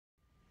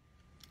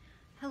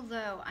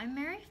Hello, I'm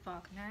Mary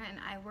Faulkner and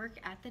I work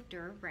at the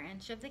Durr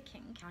branch of the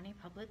Kenton County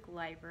Public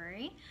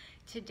Library.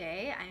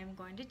 Today I am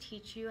going to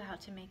teach you how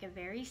to make a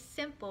very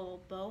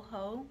simple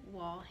boho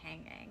wall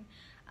hanging.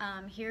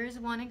 Here's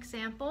one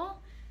example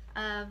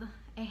of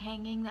a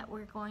hanging that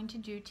we're going to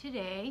do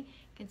today.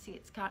 You can see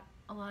it's got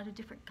a lot of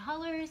different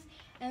colors,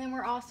 and then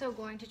we're also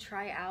going to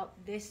try out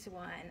this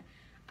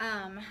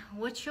one.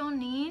 What you'll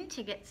need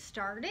to get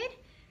started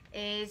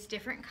is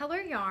different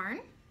color yarn,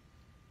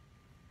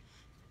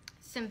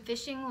 some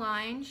fishing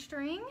line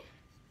string,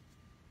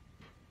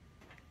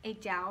 a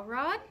dowel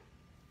rod,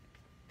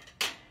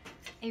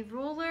 a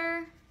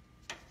ruler,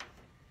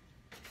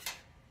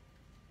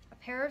 a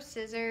pair of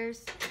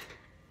scissors,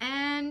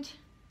 and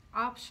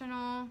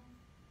optional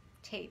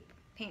tape,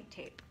 paint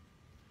tape.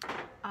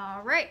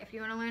 All right, if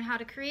you want to learn how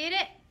to create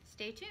it,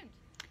 stay tuned.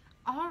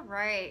 All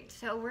right,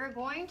 so we're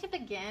going to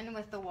begin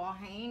with the wall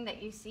hanging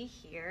that you see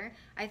here.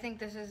 I think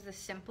this is the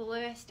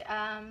simplest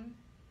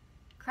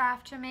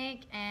craft to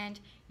make, and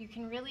you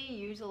can really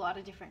use a lot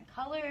of different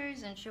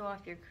colors and show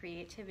off your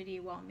creativity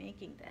while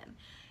making them.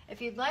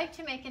 If you'd like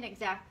to make an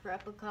exact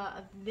replica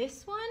of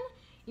this one,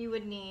 you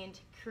would need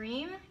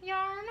cream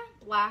yarn,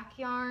 black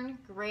yarn,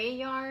 gray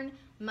yarn,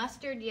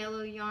 mustard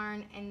yellow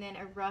yarn, and then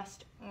a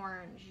rust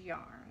orange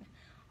yarn.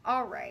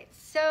 All right,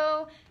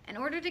 so in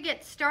order to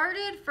get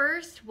started,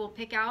 first we'll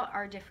pick out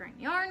our different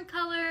yarn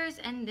colors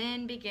and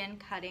then begin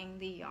cutting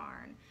the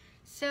yarn.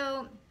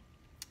 So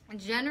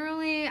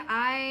generally,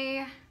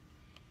 I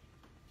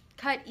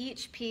cut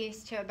each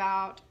piece to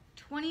about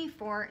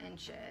 24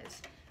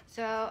 inches.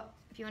 So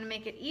if you want to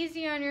make it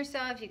easy on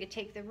yourself, you could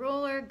take the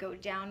ruler, go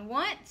down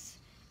once,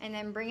 and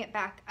then bring it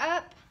back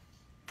up,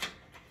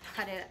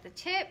 cut it at the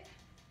tip,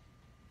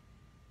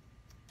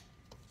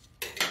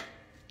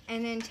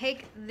 and then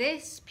take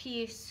this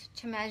piece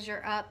to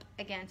measure up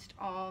against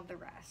all the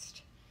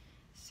rest.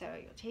 So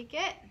you'll take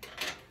it,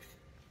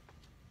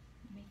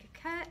 make a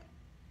cut,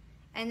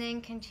 and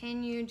then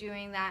continue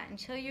doing that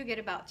until you get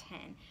about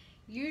 10.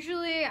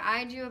 Usually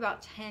I do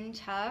about 10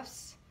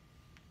 tufts,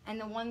 and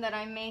the one that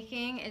I'm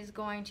making is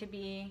going to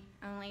be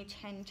only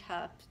 10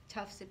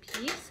 tufts a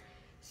piece.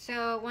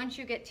 So once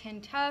you get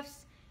 10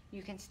 tufts,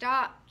 you can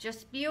stop.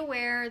 Just be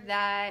aware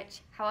that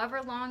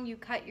however long you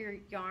cut your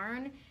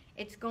yarn,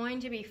 it's going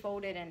to be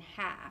folded in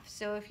half.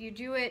 So if you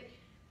do it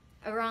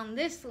around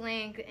this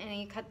length and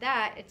you cut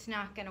that, it's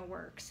not going to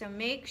work. So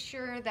make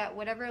sure that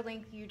whatever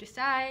length you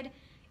decide,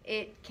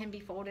 it can be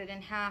folded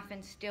in half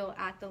and still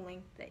at the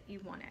length that you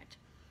want it.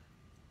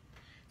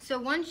 So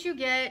once you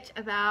get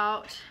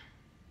about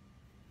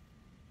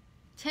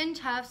 10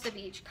 tufts of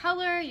each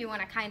color, you want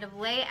to kind of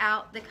lay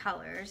out the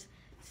colors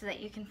so that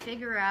you can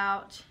figure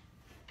out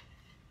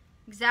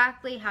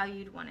exactly how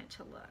you'd want it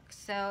to look.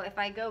 So if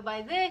I go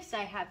by this,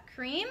 I have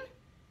cream,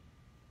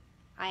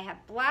 I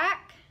have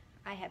black,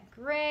 I have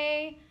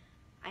gray,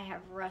 I have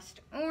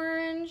rust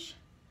orange,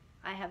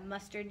 I have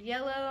mustard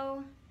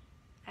yellow,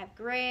 I have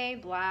gray,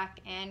 black,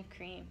 and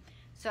cream.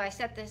 So I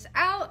set this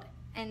out,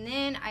 and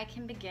then I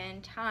can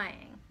begin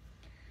tying.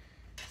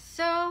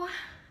 So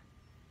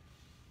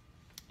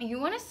you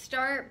want to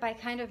start by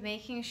kind of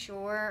making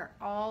sure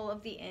all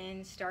of the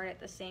ends start at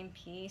the same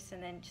piece,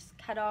 and then just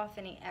cut off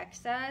any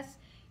excess.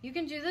 You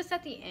can do this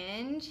at the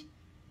end,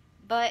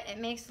 but it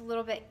makes it a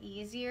little bit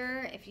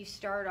easier if you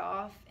start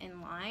off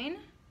in line.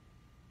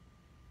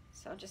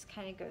 So I'll just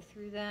kind of go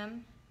through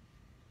them.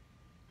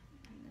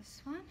 And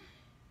this one.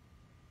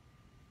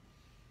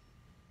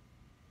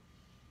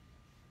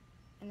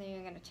 And then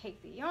you're going to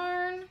take the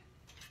yarn,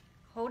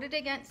 hold it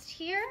against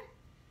here,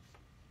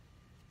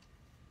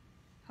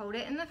 hold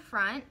it in the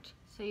front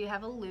so you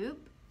have a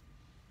loop,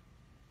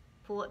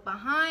 pull it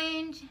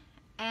behind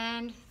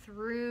and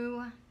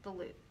through the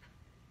loop.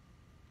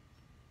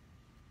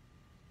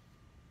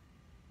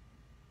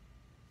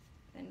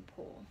 Then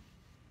pull.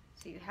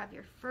 So you have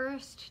your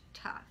first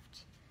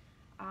tuft.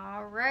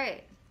 All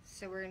right,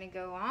 so we're going to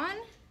go on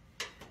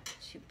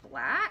to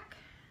black,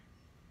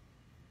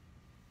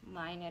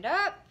 line it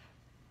up,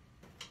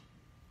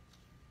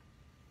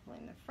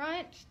 in the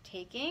front,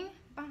 taking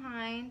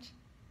behind,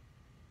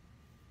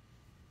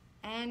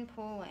 and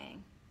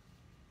pulling.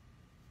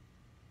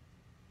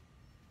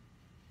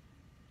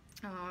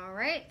 All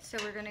right, so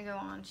we're going to go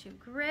on to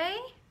gray.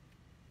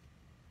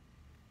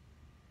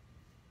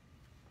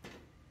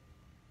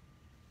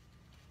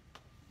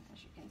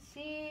 As you can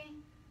see,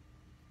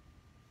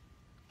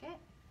 okay,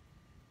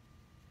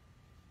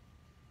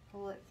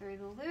 pull it through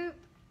the loop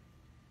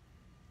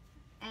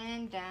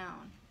and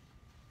down.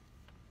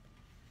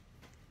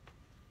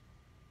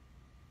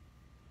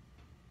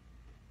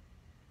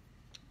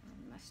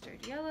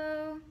 Mustard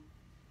yellow,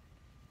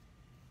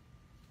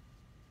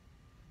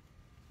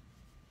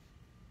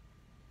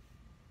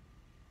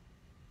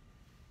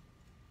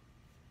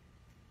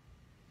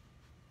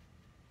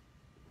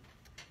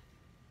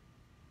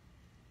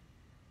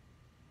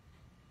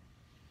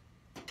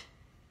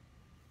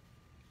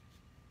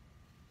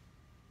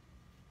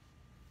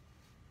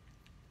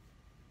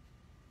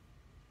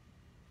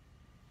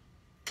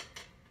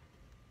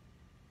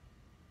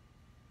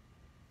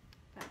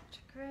 back to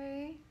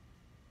gray,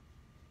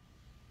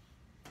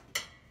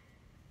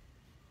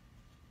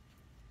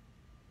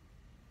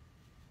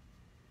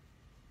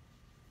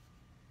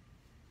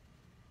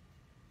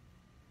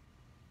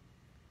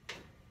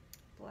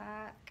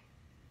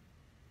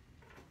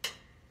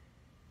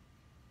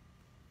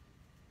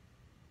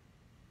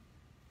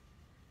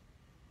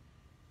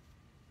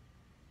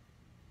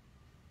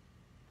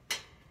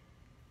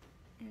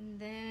 And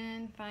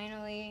then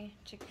finally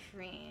to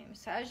cream.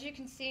 So as you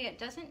can see, it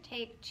doesn't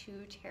take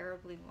too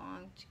terribly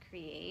long to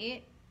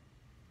create.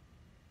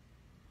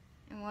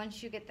 And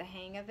once you get the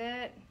hang of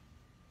it,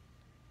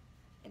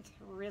 it's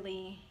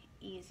really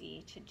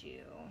easy to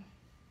do.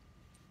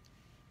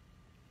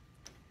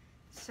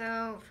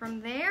 So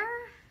from there,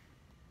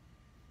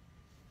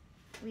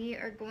 we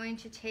are going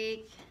to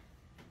take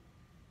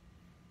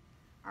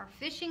our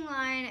fishing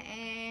line,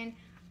 and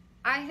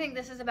I think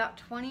this is about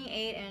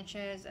 28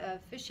 inches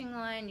of fishing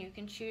line. You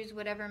can choose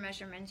whatever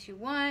measurements you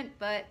want,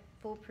 but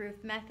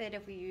foolproof method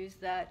if we use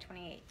the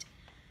 28.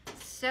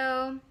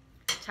 So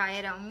tie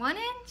it on one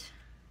end,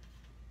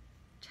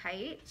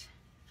 tight,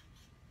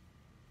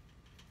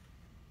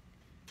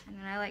 and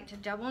then I like to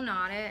double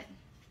knot it.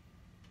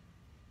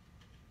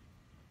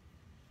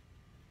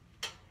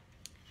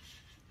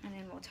 And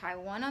then we'll tie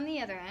one on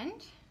the other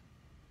end.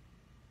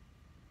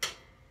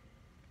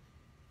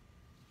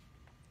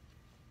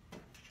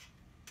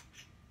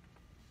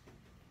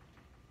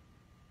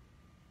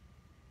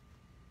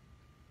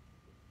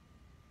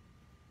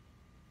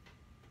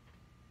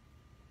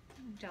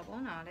 Double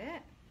knot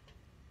it.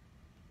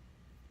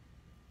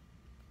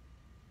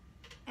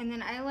 And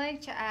then I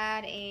like to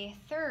add a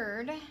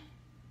third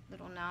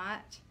little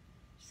knot,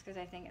 just because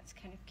I think it's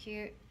kind of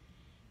cute.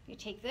 You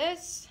take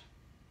this,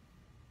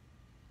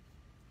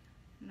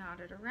 knot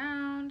it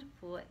around,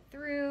 pull it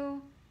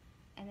through,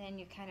 and then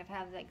you kind of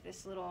have like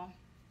this little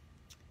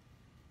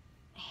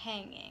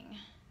hanging.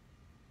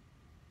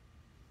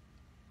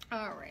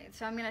 All right,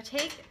 so I'm gonna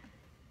take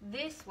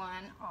this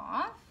one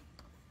off,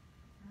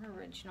 our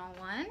original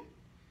one,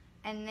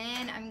 and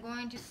then I'm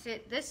going to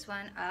sit this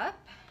one up.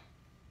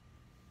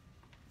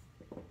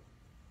 I'm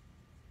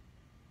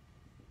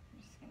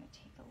just gonna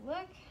take a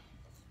look.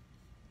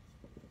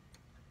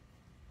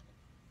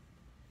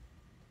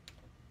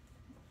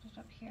 Put it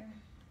up here.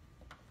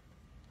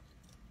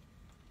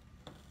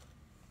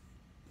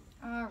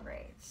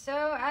 Alright,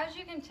 so as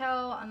you can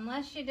tell,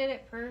 unless you did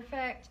it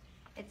perfect,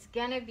 it's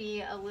gonna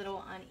be a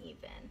little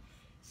uneven.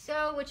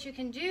 So what you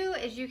can do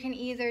is you can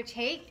either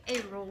take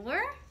a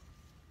ruler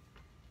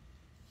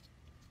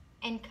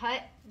and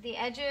cut the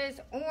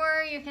edges,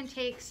 or you can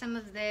take some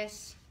of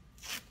this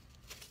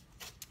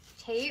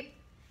tape.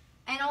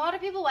 And a lot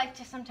of people like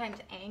to sometimes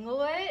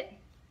angle it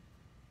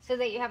so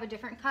that you have a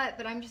different cut,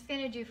 but I'm just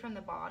gonna do from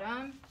the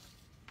bottom.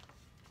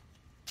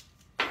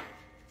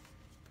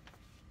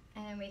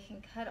 And then we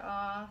can cut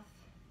off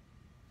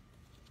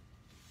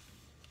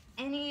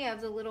any of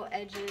the little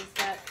edges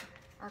that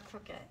are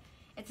crooked.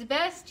 It's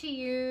best to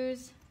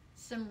use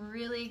some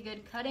really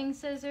good cutting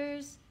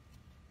scissors.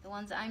 The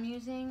ones I'm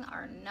using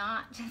are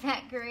not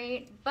that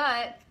great,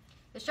 but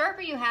the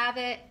sharper you have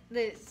it,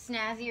 the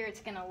snazzier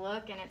it's gonna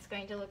look, and it's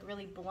going to look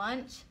really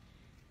blunt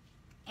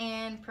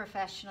and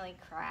professionally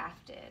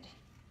crafted.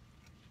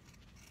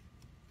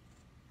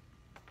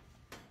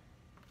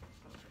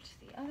 Over to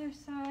the other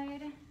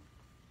side.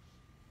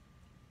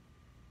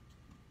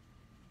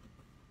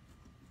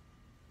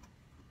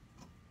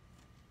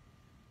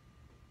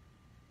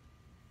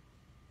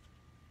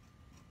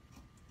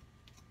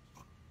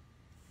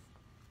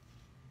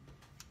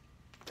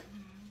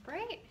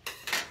 Right,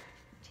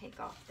 take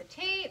off the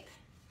tape,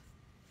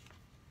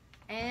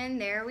 and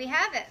there we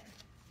have it,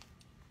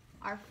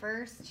 our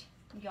first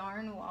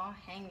yarn wall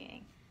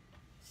hanging.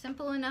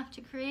 Simple enough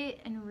to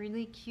create and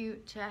really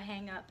cute to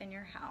hang up in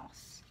your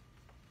house.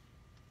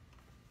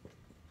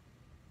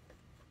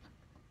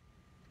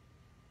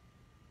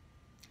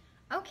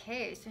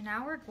 Okay, so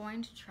now we're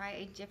going to try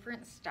a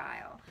different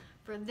style.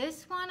 For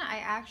this one, I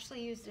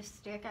actually used a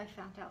stick I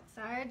found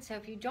outside, so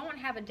if you don't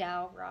have a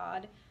dowel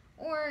rod,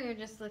 or you're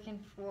just looking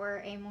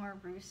for a more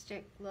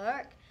rustic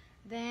look,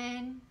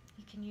 then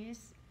you can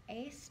use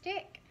a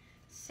stick.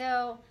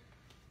 So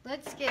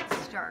let's get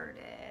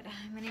started.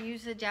 I'm going to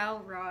use a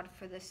dowel rod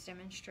for this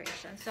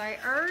demonstration. So I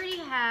already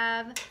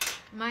have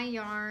my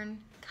yarn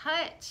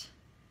cut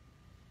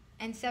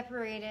and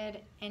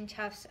separated in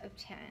tufts of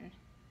 10.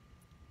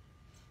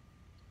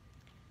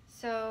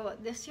 So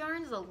this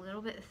yarn is a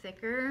little bit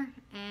thicker,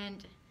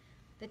 and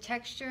the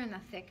texture and the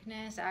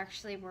thickness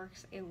actually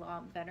works a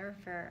lot better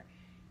for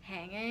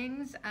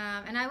hangings,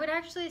 and I would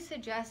actually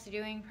suggest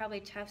doing probably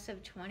tufts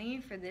of 20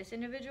 for this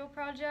individual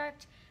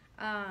project,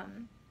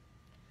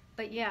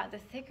 but yeah, the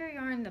thicker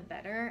yarn the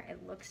better.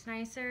 It looks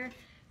nicer.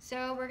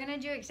 So we're gonna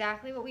do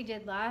exactly what we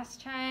did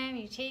last time.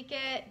 You take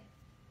it,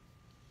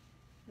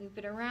 loop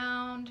it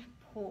around,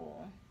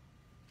 pull.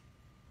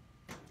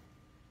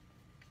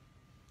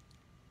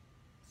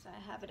 So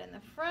I have it in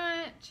the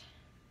front,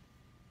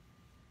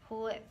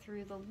 pull it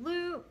through the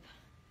loop,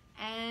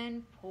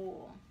 and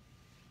pull.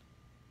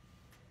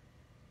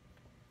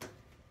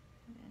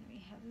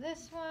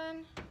 This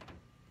one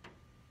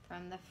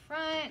from the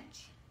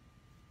front,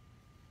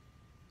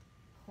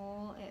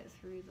 pull it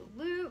through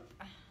the loop.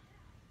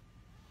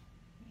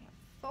 We have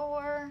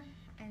 4,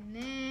 and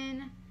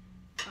then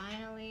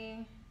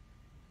finally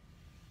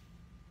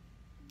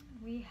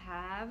we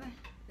have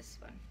this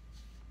one.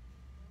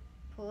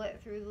 Pull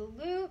it through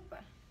the loop,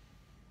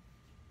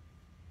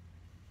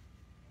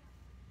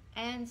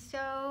 And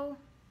so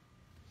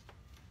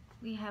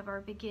we have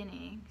our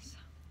beginnings.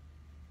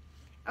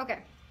 Okay,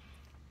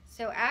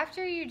 so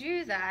after you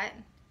do that,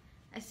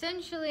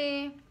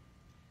 essentially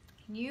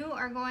you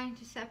are going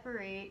to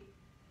separate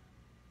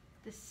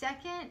the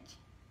second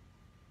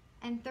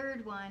and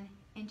third one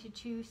into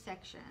 2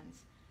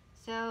 sections.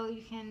 So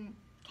you can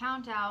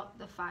count out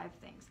the 5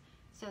 things.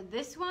 So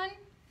this one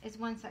is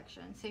 1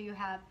 section. So you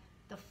have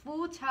the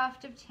full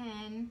tuft of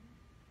 10,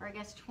 or I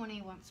guess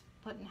 20 once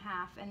put in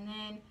half, and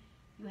then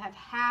you have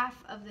half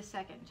of the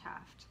second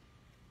tuft.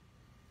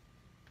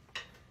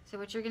 So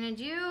what you're going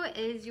to do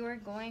is you're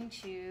going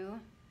to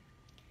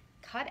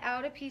cut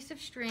out a piece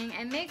of string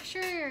and make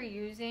sure you're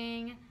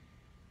using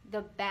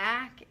the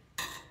back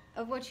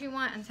of what you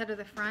want instead of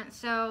the front.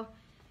 So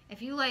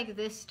if you like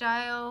this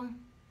style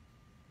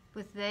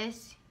with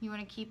this, you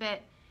want to keep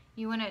it,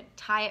 you want to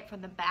tie it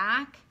from the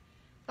back.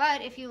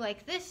 But if you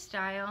like this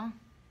style,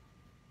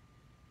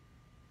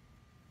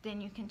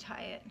 then you can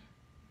tie it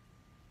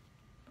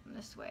from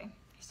this way.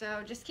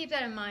 So just keep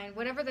that in mind.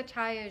 Whatever the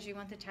tie is, you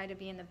want the tie to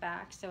be in the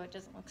back so it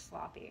doesn't look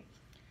sloppy.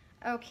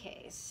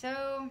 Okay,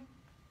 so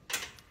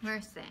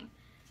first thing.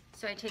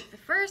 So I take the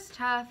first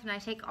tuft and I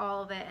take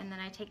all of it, and then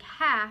I take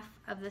half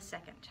of the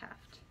second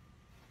tuft.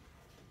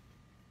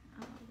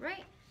 All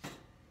right,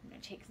 I'm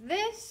going to take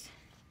this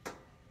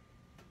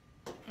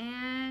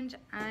and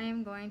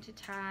I'm going to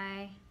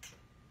tie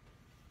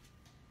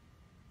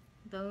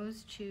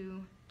those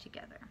 2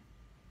 together.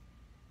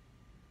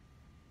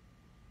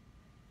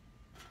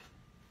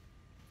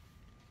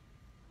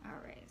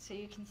 Alright, so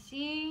you can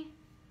see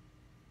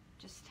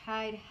just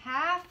tied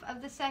half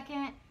of the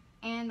second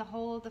and the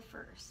whole of the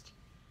first.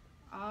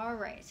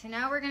 Alright, so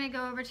now we're going to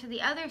go over to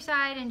the other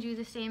side and do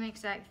the same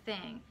exact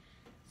thing.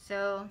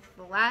 So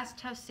the last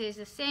tuft stays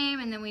the same,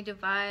 and then we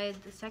divide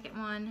the second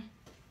one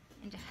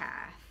into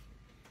half.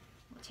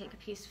 We'll take a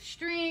piece of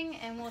string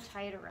and we'll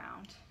tie it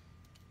around.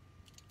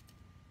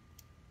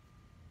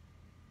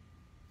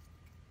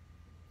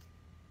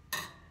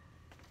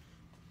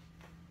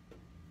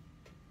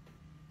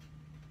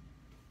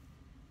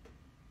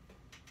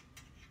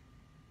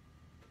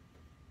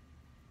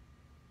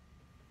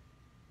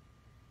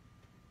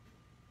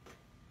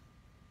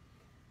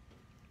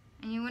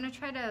 And you want to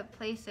try to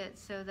place it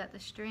so that the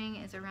string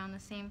is around the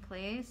same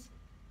place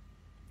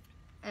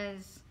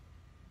as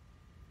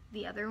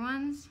the other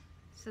ones,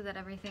 so that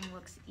everything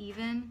looks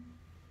even.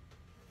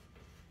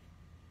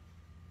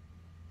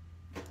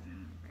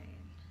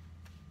 Alright.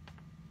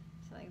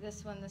 So like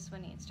this one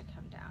needs to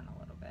come down a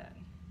little bit.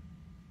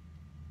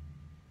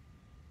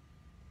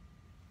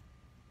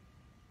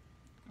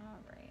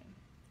 Alright.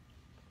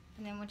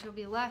 And then what you'll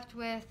be left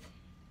with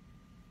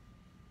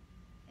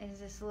is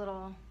this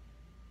little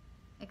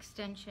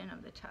extension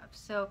of the tuft.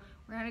 So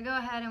we're going to go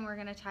ahead and we're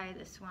going to tie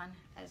this one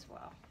as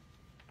well.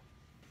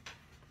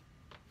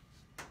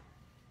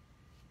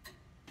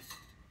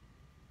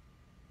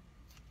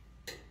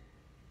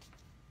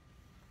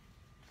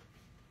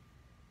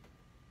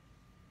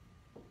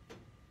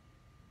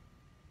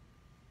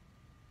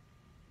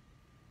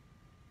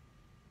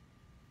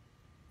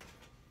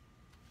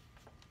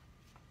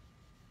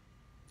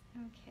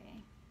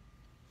 Okay.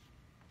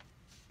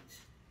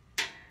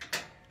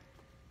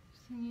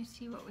 So you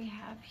see what we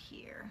have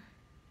here.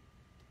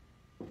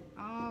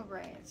 All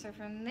right, so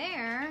from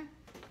there,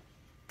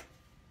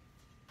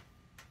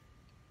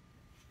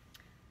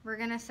 we're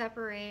gonna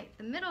separate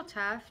the middle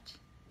tuft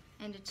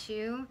into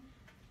 2,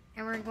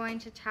 and we're going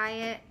to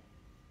tie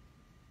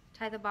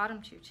the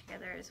bottom 2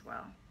 together as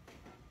well.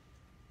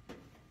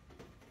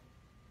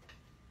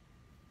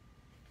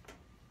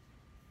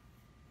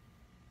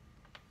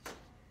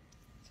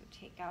 So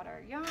take out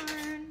our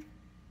yarn,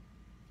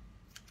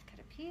 cut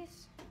a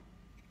piece,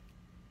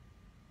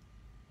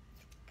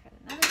 cut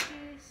another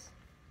piece,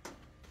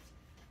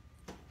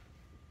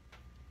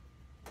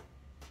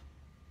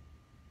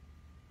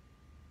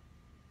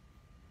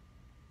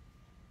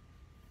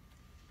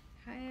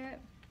 tie it,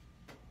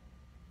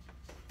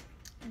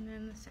 and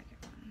then the second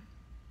one.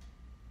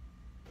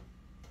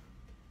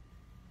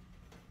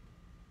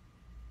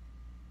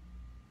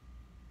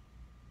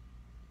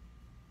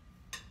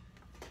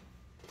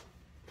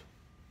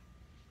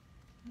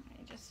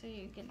 Okay, just so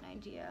you get an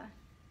idea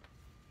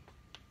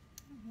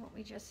of what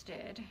we just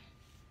did.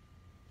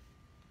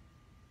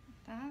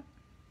 Like that.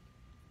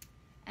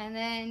 And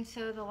then,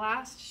 so the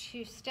last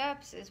 2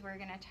 steps is we're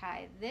going to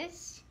tie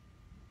this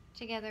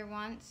together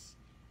once,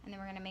 and then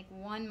we're going to make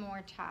one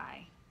more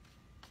tie.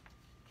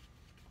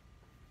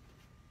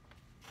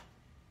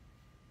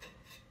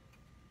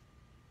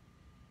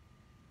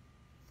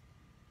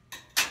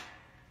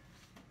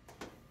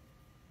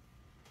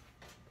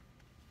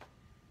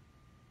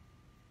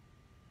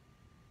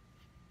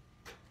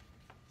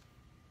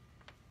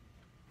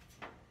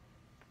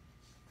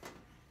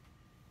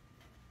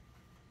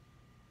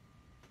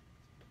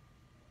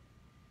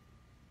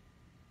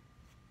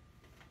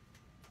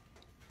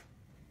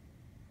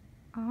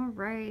 All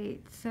right,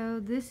 so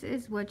this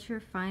is what your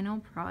final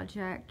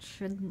project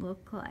should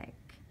look like.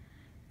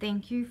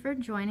 Thank you for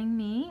joining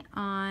me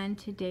on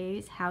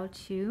today's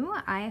how-to.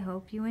 I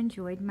hope you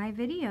enjoyed my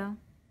video.